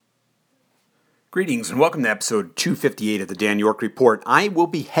Greetings and welcome to episode 258 of the Dan York Report. I will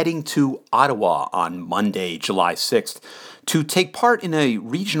be heading to Ottawa on Monday, July 6th, to take part in a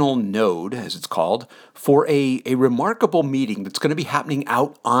regional node, as it's called, for a remarkable meeting that's going to be happening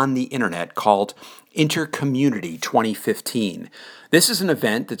out on the internet called InterCommunity2015. This is an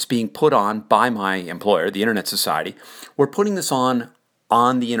event that's being put on by my employer, the Internet Society. We're putting this on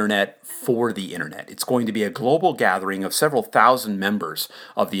the internet for the internet. It's going to be a global gathering of several thousand members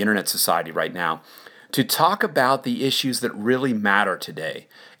of the Internet Society right now to talk about the issues that really matter today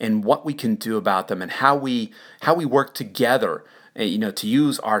and what we can do about them and how we work together, to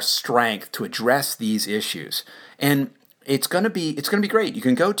use our strength to address these issues. And it's going to be great. You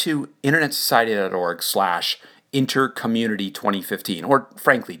can go to internetsociety.org/InterCommunity2015, or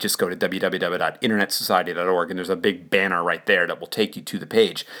frankly, just go to www.internetsociety.org, and there's a big banner right there that will take you to the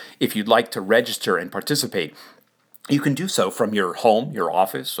page. If you'd like to register and participate, you can do so from your home, your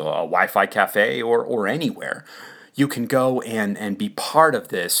office, a Wi-Fi cafe, or anywhere. You can go and be part of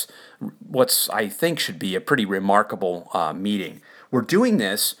this, what's I think should be a pretty remarkable meeting. We're doing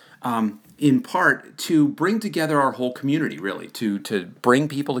this in part to bring together our whole community, really, to bring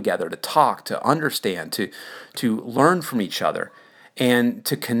people together, to talk, to understand, to learn from each other, and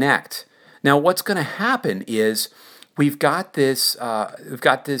to connect. Now, what's going to happen is we've got this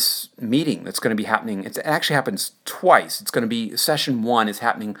meeting that's going to be happening. It actually happens twice. It's going to be session one is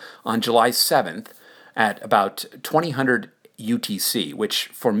happening on July 7th at about 2000 UTC, which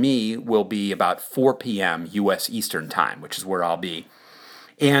for me will be about 4 p.m. U.S. Eastern Time, which is where I'll be.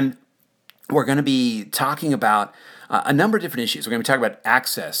 And we're going to be talking about a number of different issues. We're going to be talking about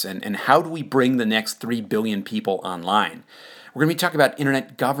access and how do we bring the next 3 billion people online. We're going to be talking about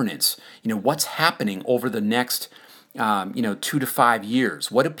internet governance. What's happening over the next 2 to 5 years.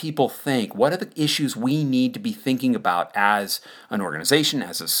 What do people think? What are the issues we need to be thinking about as an organization,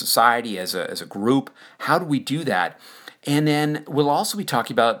 as a society, as a group? How do we do that? And then we'll also be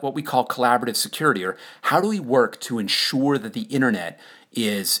talking about what we call collaborative security, or how do we work to ensure that the internet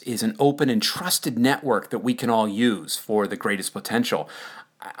is an open and trusted network that we can all use for the greatest potential.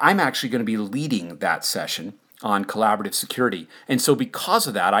 I'm actually going to be leading that session on collaborative security. And so because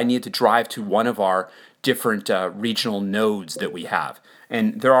of that, I needed to drive to one of our different regional nodes that we have.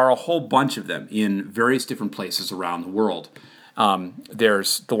 And there are a whole bunch of them in various different places around the world.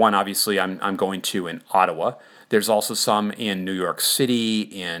 There's the one, obviously, I'm going to in Ottawa. There's also some in New York City,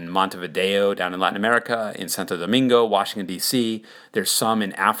 in Montevideo, down in Latin America, in Santo Domingo, Washington, D.C. There's some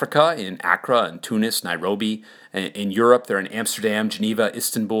in Africa, in Accra and Tunis, Nairobi. In Europe, they're in Amsterdam, Geneva,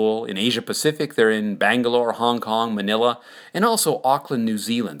 Istanbul. In Asia Pacific, they're in Bangalore, Hong Kong, Manila, and also Auckland, New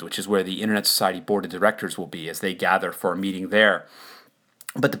Zealand, which is where the Internet Society Board of Directors will be as they gather for a meeting there.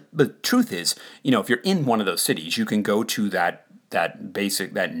 But the truth is, if you're in one of those cities, you can go to that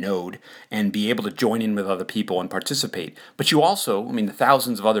node and be able to join in with other people and participate. But you also, the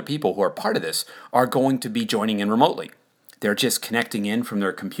thousands of other people who are part of this are going to be joining in remotely. They're just connecting in from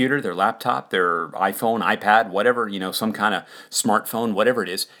their computer, their laptop, their iPhone, iPad, whatever, some kind of smartphone, whatever it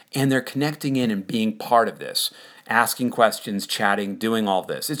is, and they're connecting in and being part of this, asking questions, chatting, doing all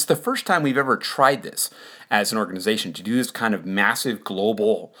this. It's the first time we've ever tried this as an organization, to do this kind of massive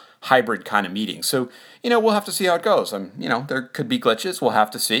global hybrid kind of meeting. So, we'll have to see how it goes. There could be glitches. We'll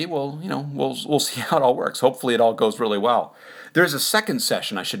have to see. We'll see how it all works. Hopefully it all goes really well. There's a second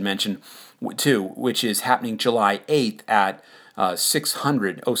session I should mention too, which is happening July 8th at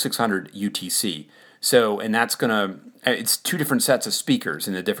 600 UTC. So, and that's it's two different sets of speakers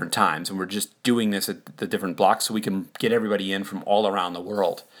in the different times, and we're just doing this at the different blocks so we can get everybody in from all around the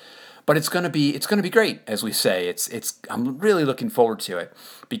world. But it's going to be great, as we say. I'm really looking forward to it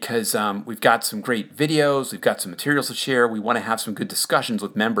because we've got some great videos, we've got some materials to share. We want to have some good discussions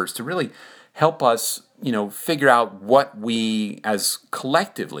with members to really help us, figure out what we, as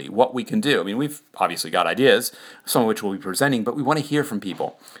collectively, what we can do. We've obviously got ideas, some of which we'll be presenting, but we want to hear from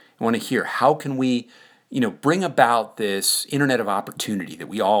people. We want to hear how can we, bring about this internet of opportunity that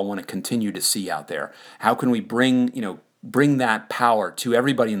we all want to continue to see out there. How can we bring that power to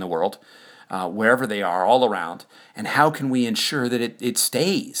everybody in the world, wherever they are, all around, and how can we ensure that it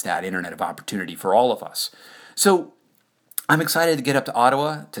stays that internet of opportunity for all of us? So I'm excited to get up to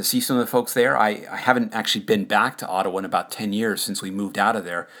Ottawa to see some of the folks there. I haven't actually been back to Ottawa in about 10 years since we moved out of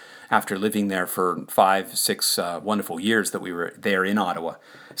there after living there for 5-6 wonderful years that we were there in Ottawa.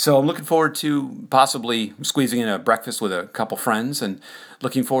 So I'm looking forward to possibly squeezing in a breakfast with a couple friends and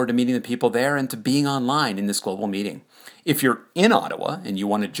looking forward to meeting the people there and to being online in this global meeting. If you're in Ottawa and you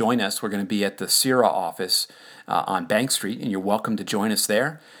want to join us, we're going to be at the CIRA office on Bank Street, and you're welcome to join us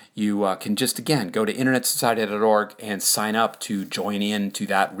there. you can just, again, go to internetsociety.org and sign up to join in to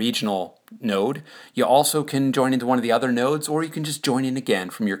that regional node. You also can join into one of the other nodes, or you can just join in again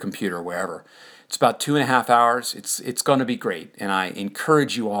from your computer, wherever. It's about 2.5 hours. It's going to be great, and I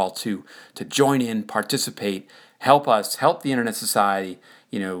encourage you all to join in, participate, help us, help the Internet Society,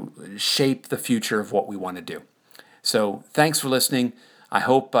 shape the future of what we want to do. So thanks for listening. I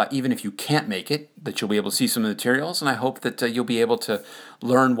hope even if you can't make it, that you'll be able to see some of the materials, and I hope that you'll be able to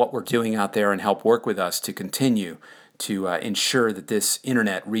learn what we're doing out there and help work with us to continue to ensure that this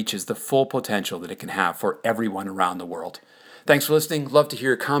internet reaches the full potential that it can have for everyone around the world. Thanks for listening. Love to hear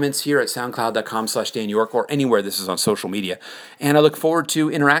your comments here at soundcloud.com/DanYork or anywhere this is on social media. And I look forward to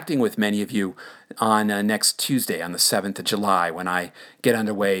interacting with many of you on next Tuesday, on the 7th of July, when I get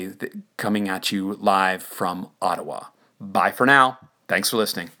underway, coming at you live from Ottawa. Bye for now. Thanks for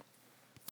listening.